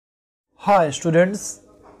Hi students,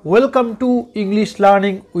 welcome to English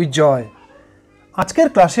Learning with Joy. আজকের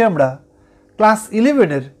ক্লাসে আমরা ক্লাস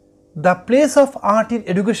 11 এর The Place of Art in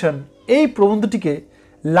Education এই প্রবন্ধটিকে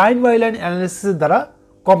লাইন বাই লাইন অ্যানালিসিসের দ্বারা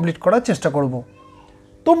কমপ্লিট করার চেষ্টা করব।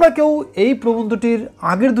 তোমরা কেউ এই প্রবন্ধটির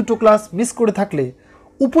আগের দুটো ক্লাস মিস করে থাকলে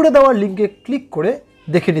উপরে দেওয়া লিঙ্কে ক্লিক করে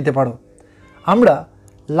দেখে নিতে পারো। আমরা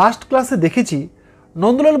লাস্ট ক্লাসে দেখেছি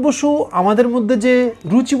নন্দলাল বসু আমাদের মধ্যে যে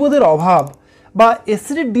রুচিবোধের অভাব বা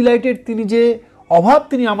এসথেটিক ডিলাইটের যে অভাব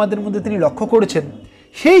তিনি আমাদের মধ্যে লক্ষ্য করেছেন,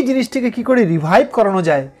 সেই জিনিসটিকে কী করে রিভাইভ করানো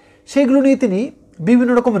যায় সেইগুলো নিয়ে তিনি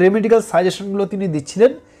বিভিন্ন রকম রেমেডিক্যাল সাজেশনগুলো তিনি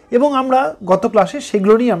দিচ্ছিলেন এবং আমরা গত ক্লাসে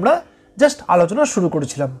সেগুলো নিয়ে আমরা জাস্ট আলোচনা শুরু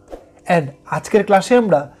করেছিলাম। অ্যান্ড আজকের ক্লাসে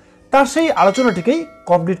আমরা তার সেই আলোচনাটিকেই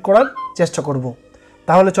কমপ্লিট করার চেষ্টা করব।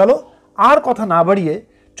 তাহলে চলো আর কথা না বাড়িয়ে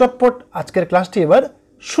চটপট আজকের ক্লাসটি এবার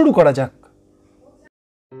শুরু করা যাক।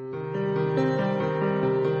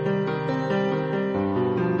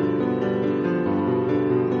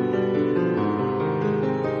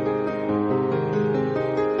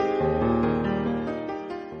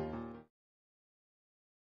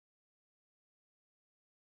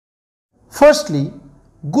 Firstly,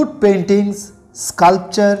 good paintings,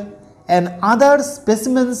 sculpture and other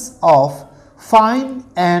specimens of fine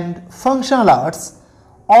and functional arts,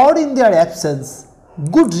 or in their absence,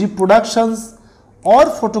 good reproductions or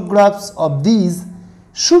photographs of these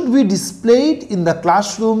should be displayed in the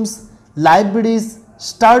classrooms, libraries,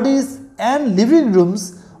 studies and living rooms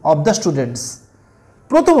of the students.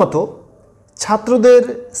 প্রথমত ছাত্রদের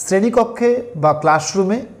শ্রেণীকক্ষে বা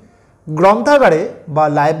ক্লাসরুমে, গ্রন্থাগারে বা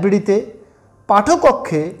লাইব্রেরিতে,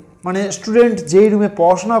 পাঠকক্ষে মানে student যেই রুমে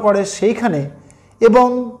পড়াশোনা করে সেইখানে এবং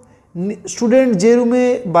স্টুডেন্ট যে রুমে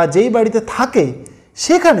বা যেই বাড়িতে থাকে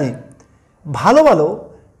সেখানে ভালো ভালো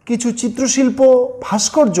কিছু চিত্রশিল্প,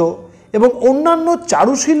 ভাস্কর্য এবং অন্যান্য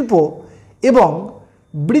চারুশিল্প এবং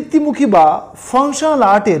বৃত্তিমুখী বা ফাংশনাল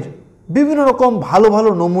আর্টের বিভিন্ন রকম ভালো ভালো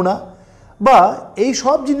নমুনা বা এই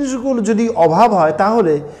সব জিনিসগুলো যদি অভাব হয়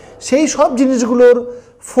তাহলে সেই সব জিনিসগুলোর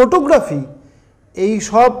ফটোগ্রাফি এই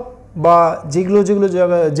সব বা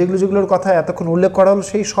যেগুলোর কথা এতক্ষণ উল্লেখ করা হলো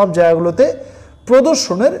সেই সব জায়গাগুলোতে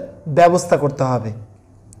প্রদর্শনের ব্যবস্থা করতে হবে।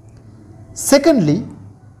 Secondly,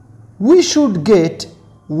 we should get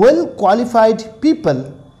well qualified people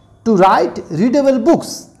to right readable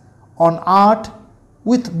books on art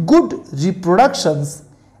with good reproductions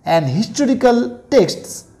and historical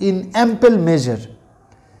টেক্সটস in ample measure.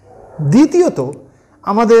 দ্বিতীয়ত,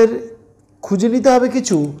 আমাদের খুঁজে নিতে হবে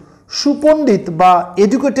কিছু সুপণ্ডিত বা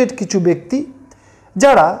এডুকেটেড কিছু ব্যক্তি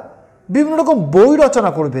যারা বিভিন্ন রকম বই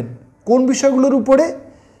রচনা করবেন কোন বিষয়গুলোর উপরে,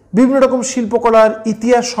 বিভিন্ন রকম শিল্পকলার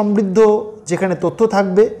ইতিহাস সমৃদ্ধ যেখানে তথ্য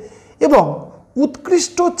থাকবে এবং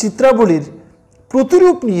উৎকৃষ্ট চিত্রাবলীর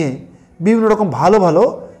প্রতিরূপ নিয়ে বিভিন্ন রকম ভালো ভালো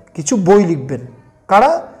কিছু বই লিখবেন।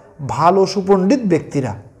 কারা? ভালো সুপণ্ডিত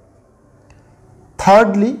ব্যক্তিরা।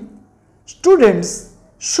 Thirdly, students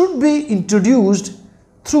should be introduced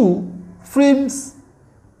through films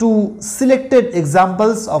to selected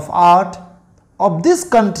examples of art of this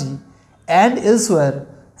country and elsewhere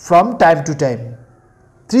from time to time.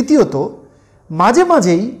 তৃতীয়ত, মাঝে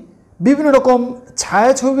মাঝেই বিভিন্ন রকম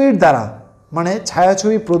ছায়াছবির দ্বারা মানে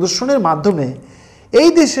ছায়াছবি প্রদর্শনের মাধ্যমে এই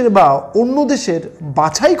দেশের বা অন্য দেশের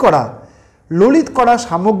বাছাই করা ললিত করা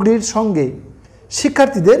সামগ্রীর সঙ্গে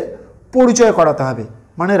শিক্ষার্থীদের পরিচয় করাতে হবে।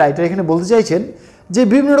 মানে রাইটার এখানে বলতে চাইছেন যে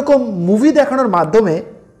বিভিন্ন রকম মুভি দেখানোর মাধ্যমে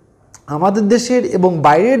আমাদের দেশের এবং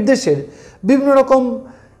বাইরের দেশের বিভিন্ন রকম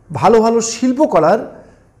ভালো ভালো শিল্পকলার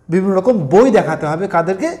বিভিন্ন রকম বই দেখাতে হবে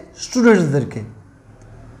কাদেরকে? স্টুডেন্টসদেরকে।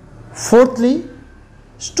 Fourthly,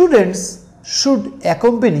 students should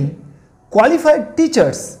accompany qualified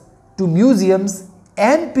teachers two museums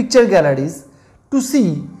and picture galleries two C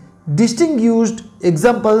distinguished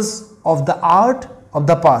examples of the art of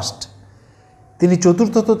the past.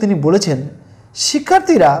 চতুর্থত তিনি বলেছেন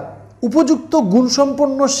শিক্ষার্থীরা উপযুক্ত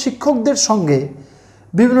গুণসম্পন্ন শিক্ষকদের সঙ্গে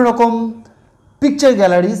বিভিন্ন রকম পিকচার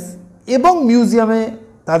গ্যালারিজ এবং মিউজিয়ামে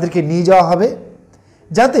তাদেরকে নিয়ে যাওয়া হবে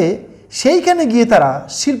যাতে সেইখানে গিয়ে তারা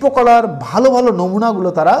শিল্পকলার ভালো ভালো নমুনাগুলো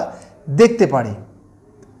তারা দেখতে পারে।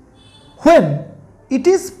 When it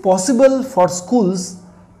is possible for schools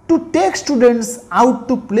to take students out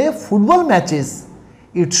to play football matches,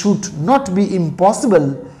 it should not be impossible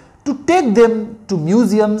to take them to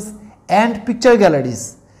museums and picture galleries.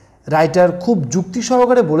 Writer খুব যুক্তি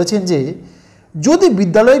সহকারে বলেছেন যে যদি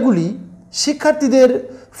বিদ্যালয়গুলি শিক্ষার্থীদের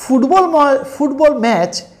ফুটবল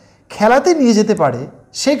ম্যাচ খেলাতে নিয়ে যেতে পারে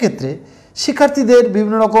সেক্ষেত্রে শিক্ষার্থীদের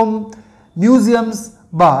বিভিন্ন রকম মিউজিয়ামস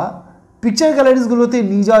বা পিকচার গ্যালারিজগুলোতে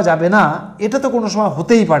নিয়ে যাওয়া যাবে না, এটা তো কোনো সময়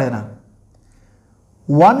হতেই পারে না।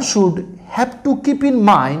 One should have to keep in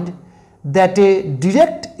mind that a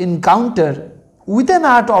direct encounter with an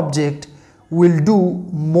art object will do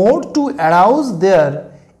more to arouse their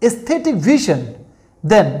aesthetic vision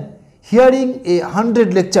than hearing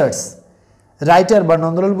 100 lectures. Writer বা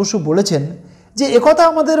নন্দলাল বসু বলেছেন যে একথা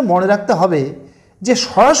আমাদের মনে রাখতে হবে যে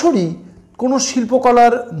সরাসরি কোনো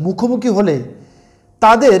শিল্পকলার মুখোমুখি হলে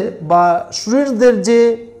তাদের বা স্টুডেন্টসদের যে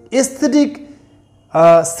এস্থেটিক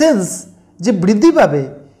সেন্স যে বৃদ্ধি পাবে,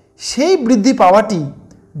 সেই বৃদ্ধি পাওয়াটি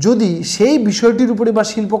যদি সেই বিষয়টির উপরে বা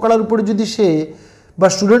শিল্পকলার উপরে যদি সে বা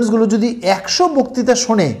স্টুডেন্টসগুলো যদি 100 বক্তৃতা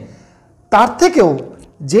শোনে, তার থেকেও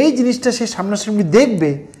যেই জিনিসটা সে সামনাসামনি দেখবে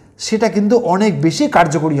সেটা কিন্তু অনেক বেশি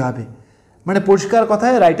কার্যকরী হবে। মানে পরিষ্কার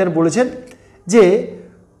কথায় রাইটার বলেছেন যে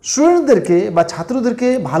স্টুডেন্টদেরকে বা ছাত্রদেরকে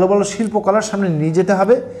ভালো ভালো শিল্পকলার সামনে নিয়ে যেতে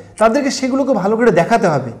হবে, তাদেরকে সেগুলোকে ভালো করে দেখাতে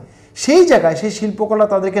হবে। সেই জায়গায় সেই শিল্পকলা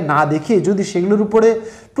তাদেরকে না দেখিয়ে যদি সেগুলোর উপরে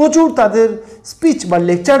প্রচুর তাদের স্পিচ বা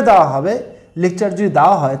লেকচার দেওয়া হবে, লেকচার যদি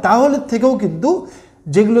দেওয়া হয় তাহলে থেকেও কিন্তু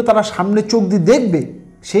যেগুলো তারা সামনে চোখ দিয়ে দেখবে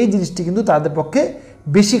সেই জিনিসটি কিন্তু তাদের পক্ষে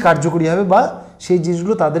বেশি কার্যকরী হবে বা সেই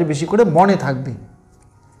জিনিসগুলো তাদের বেশি করে মনে থাকবে।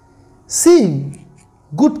 Seeing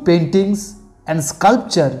good paintings and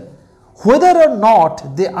sculpture, whether or not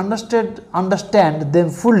they understand them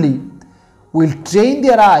fully, will train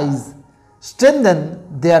their eyes, strengthen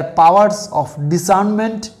their powers of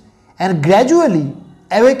discernment, and gradually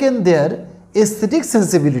awaken their aesthetic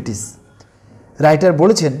sensibilities. Writer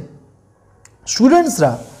বলেছেন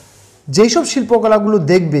স্টুডেন্টসরা যেসব শিল্পকলাগুলো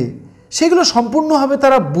দেখবে সেগুলো সম্পূর্ণভাবে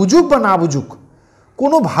তারা বুঝুক বা না বুঝুক,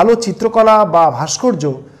 কোনো ভালো চিত্রকলা বা ভাস্কর্য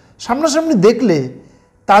সামনাসামনি দেখলে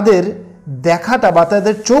তাদের দেখাটা বা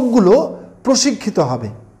তাদের চোখগুলো প্রশিক্ষিত হবে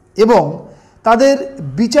এবং তাদের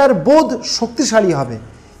বিচারবোধ শক্তিশালী হবে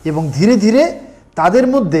এবং ধীরে ধীরে তাদের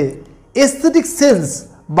মধ্যে এস্থেটিক সেন্স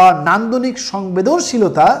বা নান্দনিক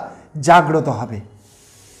সংবেদনশীলতা জাগ্রত হবে।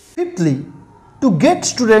 Fifthly, to get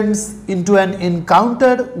students into an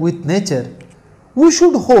encounter with nature, we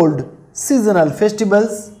should hold seasonal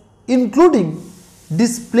festivals, including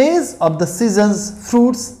displays of the season's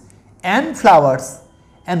fruits and flowers,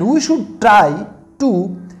 and we should try to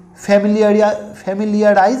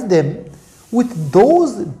familiarize them with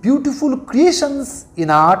those beautiful creations in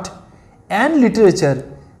art and literature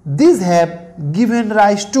these have given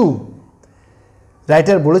rise to.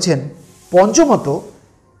 Writer বলেছেন পঞ্চমত,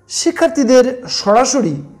 শিক্ষার্থীদের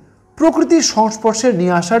সরাসরি প্রকৃতির সংস্পর্শে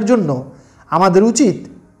নিয়ে আসার জন্য আমাদের উচিত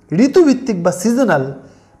ঋতুভিত্তিক বা সিজনাল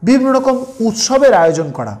বিভিন্ন রকম উৎসবের আয়োজন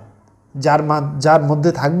করা, যার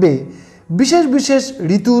মধ্যে থাকবে বিশেষ বিশেষ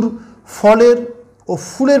ঋতুর ফলের ও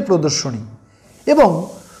ফুলের প্রদর্শনী এবং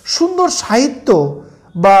সুন্দর সাহিত্য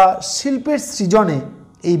বা শিল্পের সৃজনে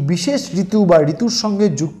এই বিশেষ ঋতু বা ঋতুর সঙ্গে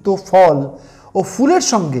যুক্ত ফল ও ফুলের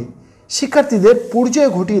সঙ্গে শিক্ষার্থীদের পরিচয়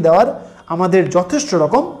ঘটিয়ে দেওয়ার আমাদের যথেষ্ট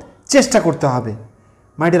রকম চেষ্টা করতে হবে।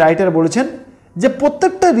 মাইটি রাইটার বলেছেন যে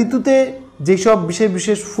প্রত্যেকটা ঋতুতে যেসব বিশেষ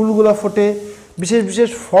বিশেষ ফুলগুলো ফোটে, বিশেষ বিশেষ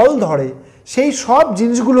ফল ধরে, সেই সব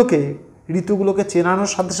জিনিসগুলোকে ঋতুগুলোকে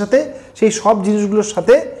চেনানোর সাথে সাথে সেই সব জিনিসগুলোর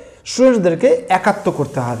সাথে স্টুডেন্টসদেরকে একাত্ম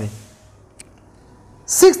করতে হবে।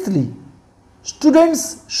 Sixthly, students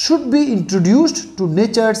should be introduced to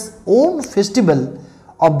nature's own festival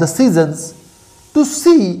of the seasons to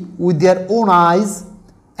see with their own eyes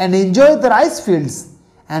and enjoy the rice fields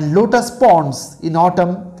and lotus ponds in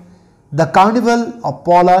autumn, the carnival of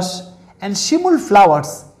palash and shimul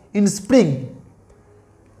flowers in spring.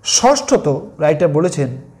 ষষ্ঠত, writer বলেছেন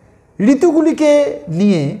ঋতুগুলিকে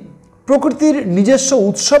নিয়ে প্রকৃতির নিজস্ব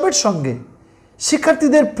উৎসবের সঙ্গে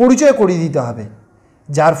শিক্ষার্থীদের পরিচয় করিয়ে দিতে হবে,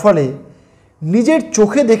 যার ফলে নিজের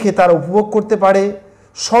চোখে দেখে তারা উপভোগ করতে পারে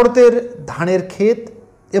শরতের ধানের ক্ষেত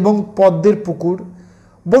এবং পদ্মের পুকুর,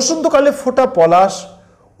 বসন্তকালে ফোটা পলাশ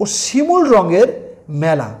ও শিমুল রঙের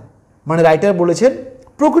মেলা। মানে রাইটার বলেছেন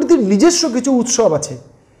প্রকৃতির নিজস্ব কিছু উৎসব আছে,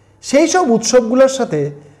 সেই সব উৎসবগুলোর সাথে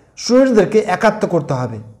স্টুডেন্টদেরকে একাত্ম করতে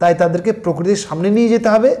হবে, তাই তাদেরকে প্রকৃতির সামনে নিয়ে যেতে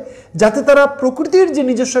হবে যাতে তারা প্রকৃতির যে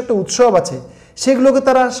নিজস্ব একটা উৎসব আছে সেগুলোকে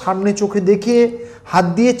তারা সামনে চোখে দেখিয়ে হাত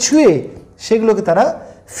দিয়ে ছুঁয়ে সেগুলোকে তারা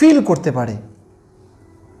ফিল করতে পারে।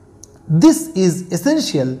 This is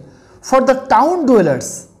essential for the town dwellers,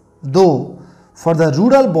 though for the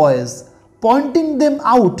rural boys pointing them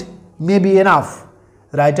out may be enough.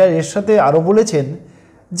 Writer এর সাথে আরও বলেছেন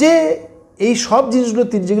যে এই সব জিনিসগুলো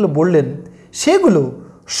তিনি যেগুলো বললেন সেগুলো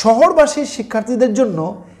শহরবাসী শিক্ষার্থীদের জন্য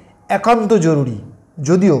একান্ত জরুরি,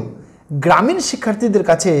 যদিও গ্রামীণ শিক্ষার্থীদের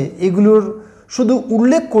কাছে এগুলোর শুধু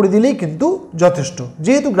উল্লেখ করে দিলেই কিন্তু যথেষ্ট।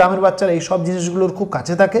 যেহেতু গ্রামের বাচ্চারা এই সব জিনিসগুলোর খুব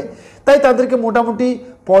কাছে থাকে তাই তাদেরকে মোটামুটি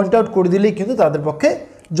পয়েন্ট আউট করে দিলেই কিন্তু তাদের পক্ষে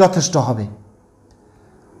যথেষ্ট হবে।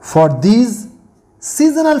 For these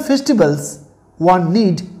seasonal festivals one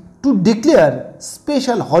need to declare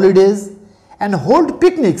special holidays and hold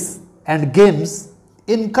পিকনিকস and games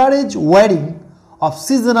encourage wearing of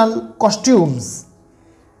seasonal costumes.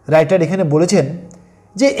 Writer এখানে বলেছেন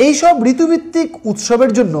যে এই সব ঋতুভিত্তিক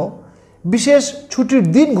উৎসবের জন্য বিশেষ ছুটির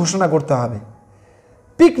দিন ঘোষণা করতে হবে,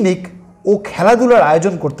 পিকনিক ও খেলাধুলার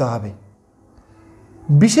আয়োজন করতে হবে,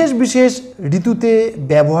 বিশেষ বিশেষ ঋতুতে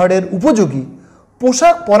ব্যবহারের উপযোগী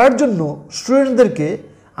পোশাক পরার জন্য স্টুডেন্টদেরকে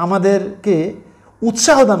আমাদেরকে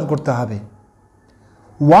উৎসাহ দান করতে হবে।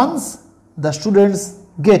 Once the students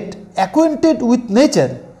get acquainted with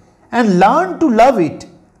nature and learn to love it,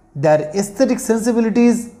 their aesthetic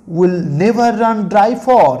sensibilities will never run dry,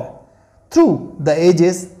 for through the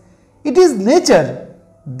ages it is nature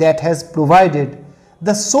that has provided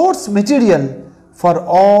the source material for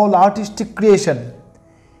all artistic creation.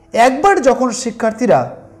 একবার যখন শিক্ষার্থীরা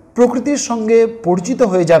প্রকৃতির সঙ্গে পরিচিত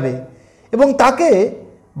হয়ে যাবে এবং তাকে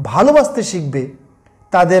ভালোবাসতে শিখবে,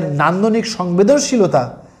 তাদের নান্দনিক সংবেদনশীলতা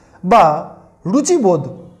বা রুচিবোধ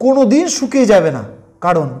কোনো দিন শুকিয়ে যাবে না।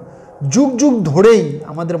 কারণ যুগ যুগ ধরেই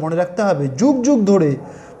আমাদের মনে রাখতে হবে, যুগ যুগ ধরে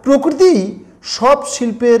প্রকৃতি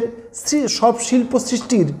সব শিল্প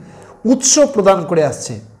সৃষ্টির উৎস প্রদান করে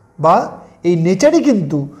আসছে, বা এই নেচারই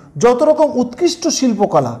কিন্তু যত রকম উৎকৃষ্ট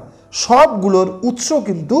শিল্পকলা সবগুলোর উৎস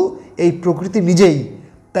কিন্তু এই প্রকৃতি নিজেই।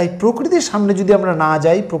 তাই প্রকৃতির সামনে যদি আমরা না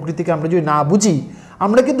যাই, প্রকৃতিকে আমরা যদি না বুঝি,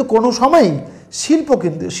 আমরা কিন্তু কোনো সময়ই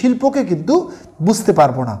শিল্পকে কিন্তু বুঝতে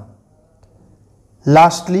পারবো না।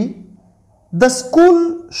 Lastly, the school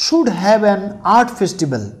should have an art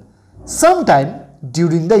festival sometime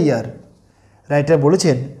during the year. Writer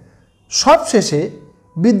বলেছেন সবশেষে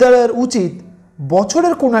বিদ্যালয়ের উচিত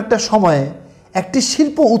বছরের কোনো একটা সময়ে একটি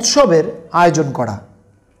শিল্প উৎসবের আয়োজন করা।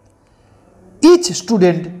 Each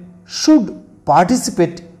student should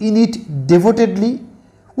participate in it devotedly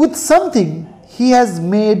with something he has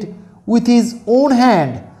made with his own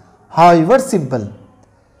hand, however simple.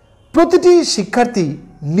 প্রতিটি শিক্ষার্থী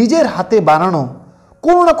নিজের হাতে বানানো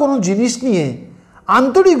কোনো না কোনো জিনিস নিয়ে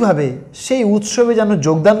আন্তরিকভাবে সেই উৎসবে যেন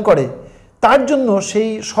যোগদান করে, তার জন্য সেই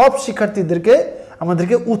সব শিক্ষার্থীদেরকে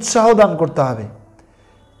আমাদেরকে উৎসাহ দান করতে হবে।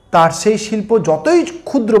 তার সেই শিল্প যতই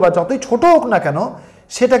ক্ষুদ্র বা যতই ছোট হোক না কেন,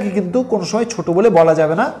 সেটাকে কিন্তু কোনো সময় ছোট বলে বলা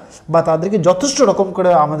যাবে না, বা তাদেরকে যথেষ্ট রকম করে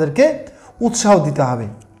আমাদেরকে উৎসাহ দিতে হবে।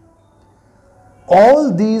 All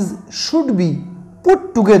these should be put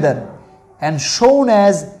together and shown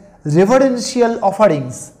as reverential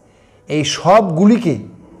offerings. এই সবগুলিকে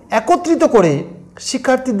একত্রিত করে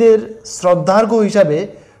শিক্ষার্থীদের শ্রদ্ধার্ঘ্য হিসাবে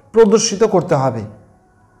প্রদর্শিত করতে হবে।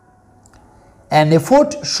 An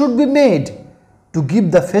effort should be made to give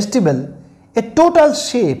the festival a total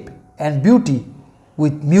shape and beauty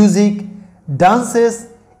with music, dances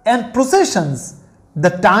and processions.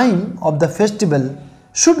 The time of the festival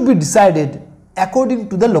should be decided according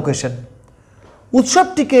to the location.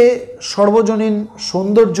 উৎসবটিকে সর্বজনীন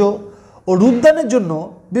সৌন্দর্য ও রূপদানের জন্য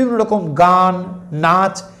বিভিন্ন রকম গান,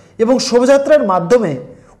 নাচ এবং শোভাযাত্রার মাধ্যমে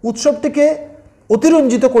উৎসবটিকে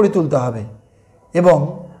অতিরঞ্জিত করে তুলতে হবে। এবং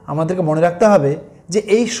আমাদেরকে মনে রাখতে হবে যে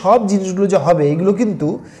এই সব জিনিসগুলো যে হবে, এগুলো কিন্তু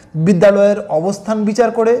বিদ্যালয়ের অবস্থান বিচার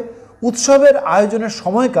করে উৎসবের আয়োজনের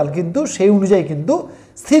সময়কাল কিন্তু সেই অনুযায়ী কিন্তু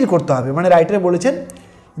স্থির করতে হবে। মানে রাইটার বলেছেন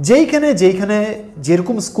যেইখানে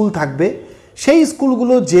যেরকম স্কুল থাকবে, সেই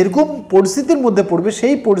স্কুলগুলো যেরকম পরিস্থিতির মধ্যে পড়বে,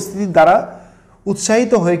 সেই পরিস্থিতির দ্বারা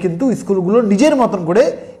উৎসাহিত হয়ে কিন্তু স্কুলগুলো নিজের মতন করে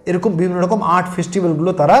এরকম বিভিন্ন রকম আর্ট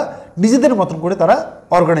ফেস্টিভ্যালগুলো তারা নিজেদের মতন করে তারা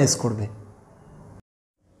অর্গানাইজ করবে।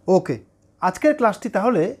 ওকে, আজকের ক্লাসটি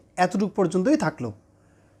তাহলে এতটুকু পর্যন্তই থাকলো।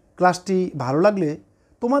 ক্লাসটি ভালো লাগলে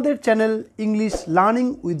তোমাদের চ্যানেল ইংলিশ লার্নিং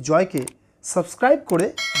উইথ জয়কে সাবস্ক্রাইব করে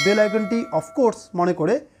বেল আইকনটি অফকোর্স মনে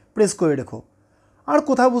করে প্রেস করে রেখো। আর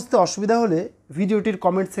কোথাও বুঝতে অসুবিধা হলে ভিডিওটির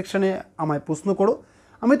কমেন্ট সেকশানে আমায় প্রশ্ন করো,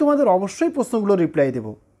 আমি তোমাদের অবশ্যই প্রশ্নগুলো রিপ্লাই দেব।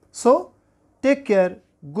 So take care,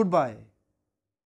 good bye.